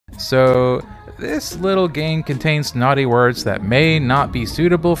So this little game contains naughty words that may not be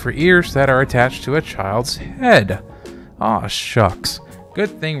suitable for ears that are attached to a child's head. Aw, shucks.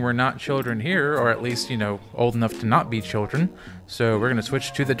 Good thing we're not children here, or at least, you know, old enough to not be children. So we're gonna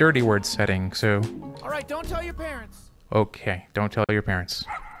switch to the dirty word setting, so... Alright, don't tell your parents. Okay, don't tell your parents.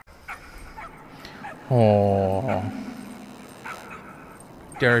 Oh,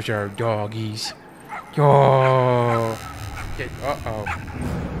 there's our doggies. Oh, uh-oh.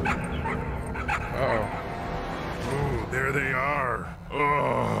 Uh-oh. Oh, there they are.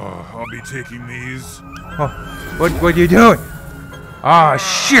 Oh, I'll be taking these. Oh, what are you doing? Ah,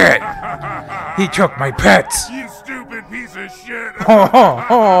 shit! He took my pets! You stupid piece of shit!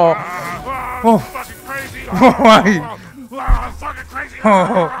 Oh, fucking crazy! Fucking crazy!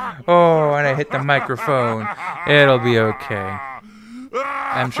 And I hit the microphone. It'll be okay.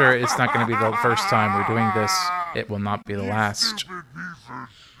 I'm sure it's not going to be the first time we're doing this. It will not be the last.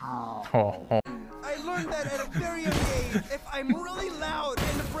 Oh. I learned that at a very young age. If I'm really loud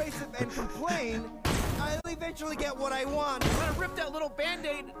and abrasive and complain, I'll eventually get what I want. I'm gonna rip that little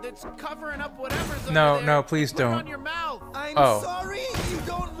band-aid that's covering up whatever's over there. No, please Put it don't. on your mouth. I'm Oh. sorry, you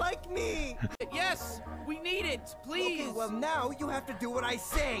don't like me. Yes, we need it, please. Okay, well now you have to do what I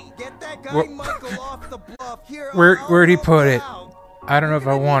say. Get that guy Michael off the bluff. Here, Where'd he put it? I don't know if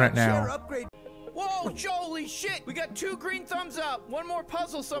I want it now. Whoa, holy shit! We got 2 green thumbs up. One more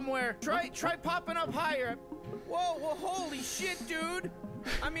puzzle somewhere. Try popping up higher. Whoa, well, holy shit, dude.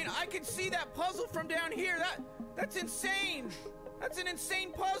 I mean, I can see that puzzle from down here. That's insane. That's an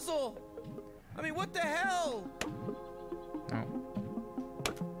insane puzzle. I mean, what the hell? No.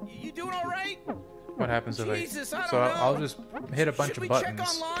 You doing all right? What happens if Jesus, I don't So know. I'll just hit a bunch of buttons. Should we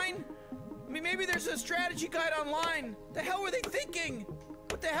check online? I mean, maybe there's a strategy guide online. The hell were they thinking?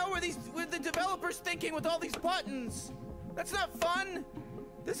 What the hell were the developers thinking with all these buttons? That's not fun.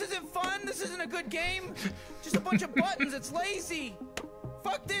 This isn't fun. This isn't a good game. Just a bunch of buttons. It's lazy.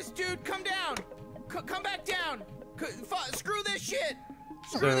 Fuck this, dude. Come down. Come back down. Screw this shit.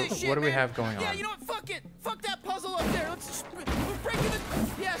 Screw this shit, what do we man. have going on? Yeah, you know what? Fuck it. Fuck that puzzle up there. We're breaking the...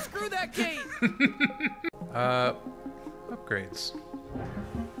 Yeah, screw that gate. Upgrades.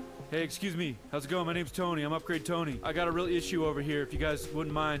 Hey, excuse me. How's it going? My name's Tony. I'm Upgrade Tony. I got a real issue over here. If you guys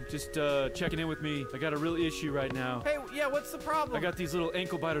wouldn't mind just checking in with me. I got a real issue right now. Hey, yeah, what's the problem? I got these little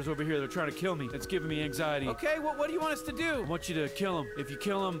ankle biters over here. They're trying to kill me. It's giving me anxiety. Okay, what do you want us to do? I want you to kill them. If you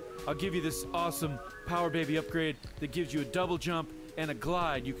kill them, I'll give you this awesome Power Baby upgrade that gives you a double jump and a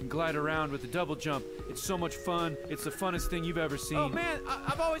glide. You can glide around with the double jump. It's so much fun. It's the funnest thing you've ever seen. Oh man,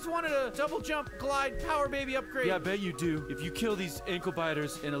 I've always wanted a double jump glide Power Baby upgrade. Yeah, I bet you do. If you kill these ankle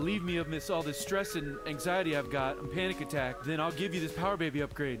biters and relieve me of all this stress and anxiety I've got and panic attack, then I'll give you this Power Baby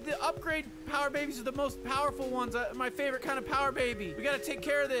upgrade. The upgrade Power Babies are the most powerful ones. My favorite kind of Power Baby. We gotta take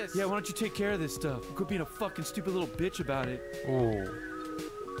care of this. Yeah, why don't you take care of this stuff? Quit being a fucking stupid little bitch about it. Ooh.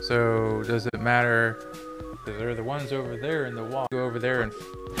 So does it matter? Because they're the ones over there in the wall. Go over there and...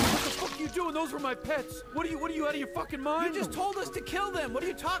 What the fuck are you doing? Those were my pets. What are you out of your fucking mind? You just told us to kill them. What are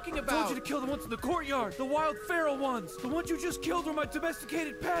you talking about? I told you to kill the ones in the courtyard. The wild feral ones. The ones you just killed were my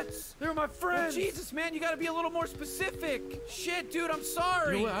domesticated pets. They were my friends. Well, Jesus, man, you gotta be a little more specific. Shit, dude, I'm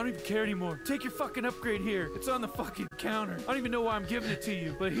sorry. You know what? I don't even care anymore. Take your fucking upgrade here. It's on the fucking counter. I don't even know why I'm giving it to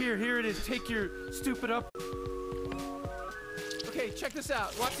you. But here it is. Take your stupid up. Okay, check this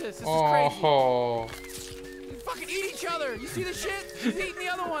out. Watch this. This is Oh. crazy. Fucking eat each other. You see the shit? He's eating the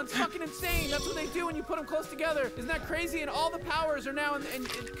other ones. Fucking insane. That's what they do when you put them close together. Isn't that crazy? And all the powers are now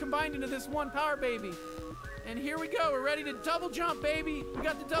combined into this one Power Baby. And here we go. We're ready to double jump, baby. We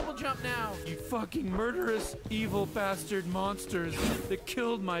got the double jump now. You fucking murderous, evil bastard monsters that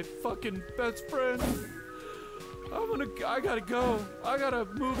killed my fucking best friend. I gotta go. I gotta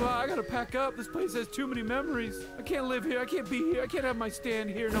move on. I gotta pack up. This place has too many memories. I can't live here. I can't be here. I can't have my stand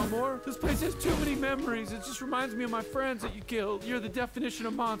here no more. This place has too many memories. It just reminds me of my friends that you killed. You're the definition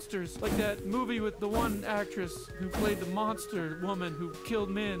of monsters. Like that movie with the one actress who played the monster woman who killed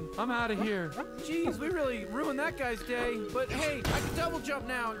men. I'm out of here. Jeez, we really ruined that guy's day. But hey, I can double jump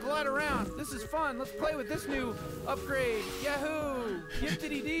now and glide around. This is fun. Let's play with this new upgrade. Yahoo!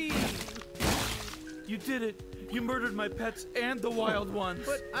 Yippity-dee! You did it. You murdered my pets and the wild ones.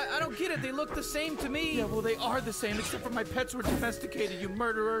 But I don't get it. They look the same to me. Yeah, well, they are the same, except for my pets were domesticated, you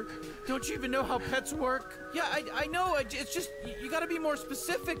murderer. Don't you even know how pets work? Yeah, I know. It's just, you gotta be more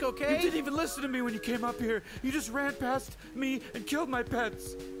specific, okay? You didn't even listen to me when you came up here. You just ran past me and killed my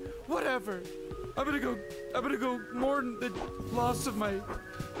pets. Whatever. I'm gonna go mourn the loss of my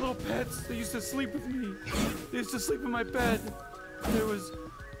little pets. They used to sleep with me. They used to sleep in my bed. There was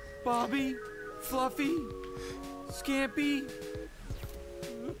Bobby, Fluffy, Scampy,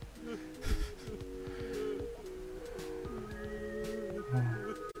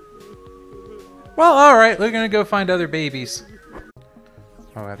 Well, alright, we're gonna go find other babies.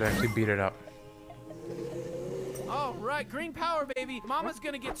 Oh, I have to actually beat it up. Oh, right, green power, baby. Mama's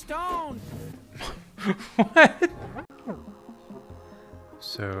gonna get stoned. What?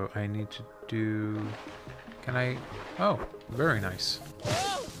 So, I need to do... Can I... Oh, very nice.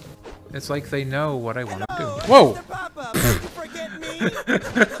 Whoa! It's like they know what I want to do. Whoa! Mr. Papa, did you forget me?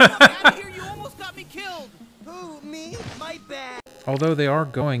 Get out of here, you almost got me killed. Who, me? My bad. Although they are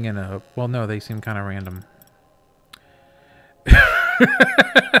going in a... Well, no, they seem kind of random.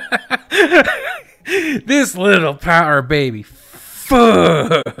 This little power baby fucks.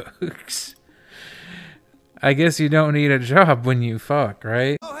 I guess you don't need a job when you fuck,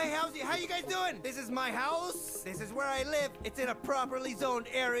 right? Oh, hey, how you guys doing? This is my house. This is where I live. It's in a properly zoned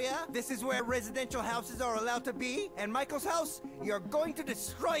area. This is where residential houses are allowed to be. And Michael's house, you're going to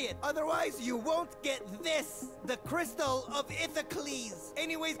destroy it. Otherwise, you won't get this. The crystal of Ithacles.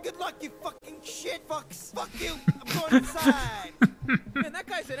 Anyways, good luck, you fucking shit fucks. Fuck you. I'm going inside. Man, that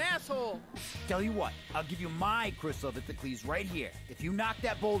guy's an asshole. Tell you what, I'll give you my crystal of Ithacles right here. If you knock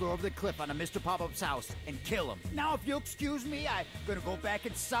that boulder over the cliff onto Mr. Pop-Up's house and kill him. Now, if you'll excuse me, I'm gonna go back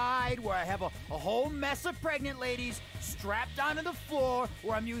inside where I have a whole mess of pregnant ladies strapped onto the floor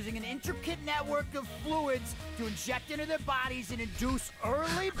where I'm using an intricate network of fluids to inject into their bodies and induce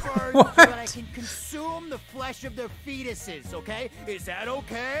early birth so that I can consume the flesh of their fetuses, okay? Is that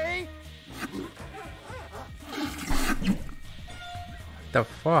okay? The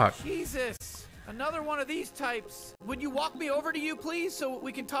fuck? Jesus, another one of these types. Would you walk me over to you, please, so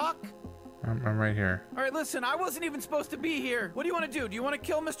we can talk? I'm right here. All right, listen, I wasn't even supposed to be here. What do you want to do? Do you want to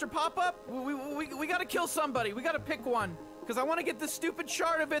kill Mr. Pop-Up? We got to kill somebody. We got to pick one. Because I want to get this stupid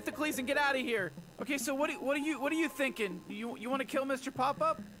shard of Ithacles and get out of here. Okay, so what are you thinking? You want to kill Mr.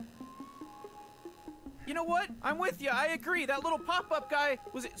 Pop-Up? You know what? I'm with you. I agree. That little pop-up guy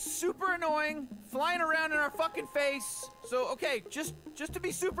was super annoying, flying around in our fucking face. So, okay, just to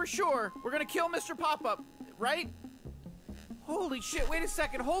be super sure, we're gonna kill Mr. Pop-Up, right? Holy shit, wait a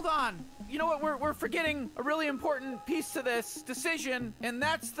second, hold on. You know what, we're forgetting a really important piece to this decision, and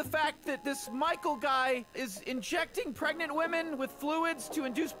that's the fact that this Michael guy is injecting pregnant women with fluids to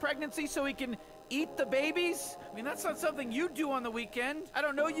induce pregnancy so he can eat the babies? I mean, that's not something you do on the weekend. I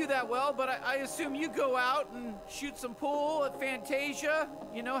don't know you that well, but I assume you go out and shoot some pool at Fantasia,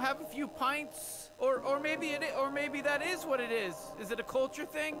 you know, have a few pints, or maybe that is what it is. Is it a culture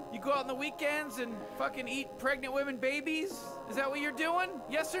thing? You go out on the weekends and fucking eat pregnant women babies? Is that what you're doing?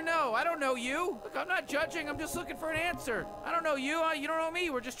 Yes or no? I don't know you. Look, I'm not judging. I'm just looking for an answer. I don't know you. You don't know me.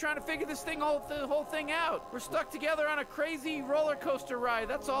 We're just trying to figure this whole thing out. We're stuck together on a crazy roller coaster ride.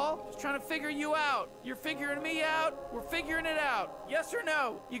 That's all. Just trying to figure you out. You're figuring me out. We're figuring it out. Yes or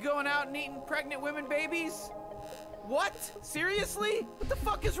no? You going out and eating pregnant women babies? What? Seriously? What the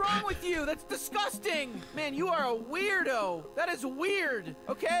fuck is wrong with you? That's disgusting. Man, you are a weirdo. That is weird.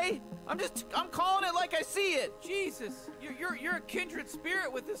 Okay? I'm calling it like I see it. Jesus. You're a kindred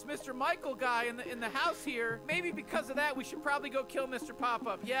spirit with this Mr. Michael guy in the house here. Maybe because of that, we should probably go kill Mr.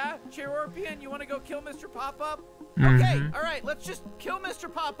 Pop-Up. Yeah? Cherorpian, you want to go kill Mr. Pop-Up? Okay, all right, let's just kill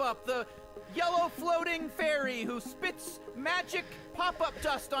Mr. Pop-Up, the yellow floating fairy who spits magic pop-up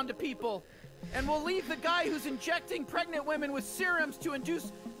dust onto people. And we'll leave the guy who's injecting pregnant women with serums to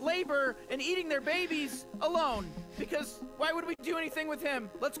induce labor and eating their babies alone. Because why would we do anything with him?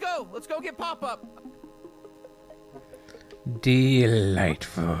 Let's go. Let's go get Pop-Up.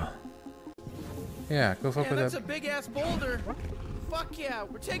 Delightful. Yeah, go fuck Yeah, with that's that. a big-ass boulder. Fuck yeah,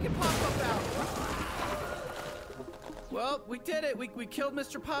 we're taking Pop-Up out. Well, we did it. We killed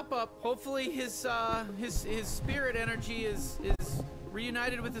Mr. Pop-Up. Hopefully his spirit energy is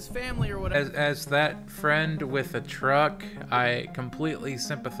reunited with his family or whatever. As that friend with a truck, I completely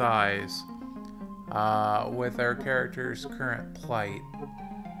sympathize with our character's current plight.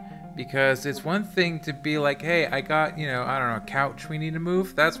 Because it's one thing to be like, hey, I got, you know, I don't know, a couch we need to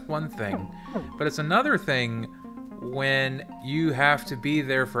move. That's one thing. But it's another thing when you have to be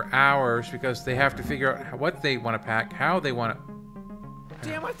there for hours because they have to figure out what they want to pack, how they want to...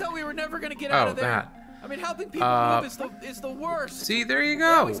 Damn, I thought we were never going to get out of there. That. I mean, helping people move is the worst. See, there you They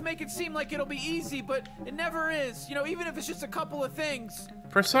go. always make it seem like it'll be easy, but it never is. You know, even if it's just a couple of things.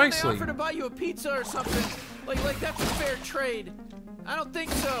 Precisely. When they offer to buy you a pizza or something, like that's a fair trade. I don't think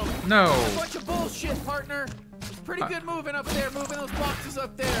so. No. It's a bunch of bullshit, partner. It's pretty good moving up there, moving those boxes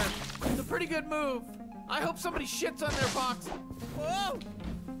up there. It's a pretty good move. I hope somebody shits on their box. Whoa!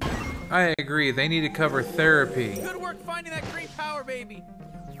 I agree. They need to cover therapy. Good work finding that green power, baby.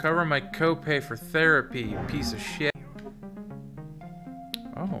 Cover my copay for therapy, you piece of shit.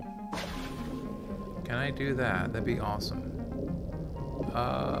 Oh. Can I do that? That'd be awesome.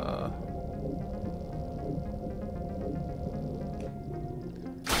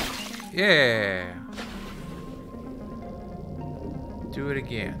 Yeah. Do it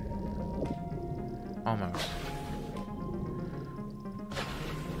again. Almost.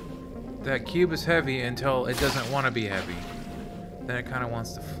 That cube is heavy until it doesn't want to be heavy. Then it kind of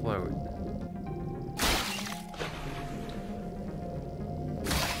wants to float.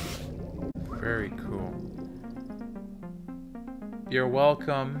 Very cool. You're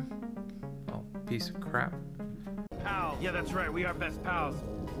welcome. Oh, piece of crap. Pal. Yeah, that's right. We are best pals.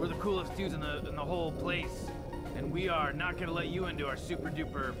 We're the coolest dudes in the whole place. And we are not gonna let you into our super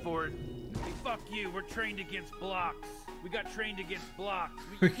duper fort. Hey, fuck you. We're trained against blocks. We got trained against blocks.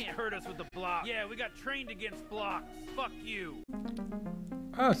 You can't hurt us with the block. Yeah, we got trained against blocks. Fuck you.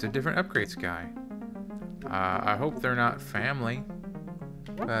 Oh, it's a different upgrade sky. I hope they're not family.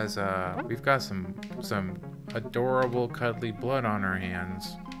 Because we've got some adorable cuddly blood on our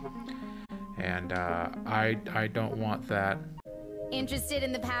hands. And I don't want that. Interested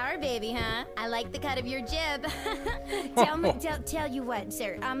in the power, baby, huh? I like the cut of your jib. Tell you what,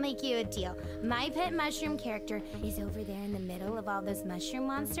 sir. I'll make you a deal. My pet mushroom character is over there in the middle of all those mushroom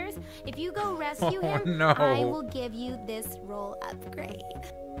monsters. If you go rescue him, no. I will give you this roll upgrade.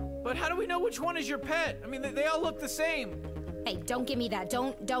 But how do we know which one is your pet? I mean, they all look the same. Hey, don't give me that.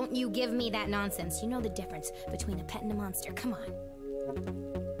 Don't you give me that nonsense. You know the difference between a pet and a monster. Come on.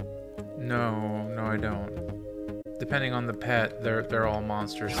 No, I don't. Depending on the pet, they're all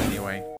monsters anyway.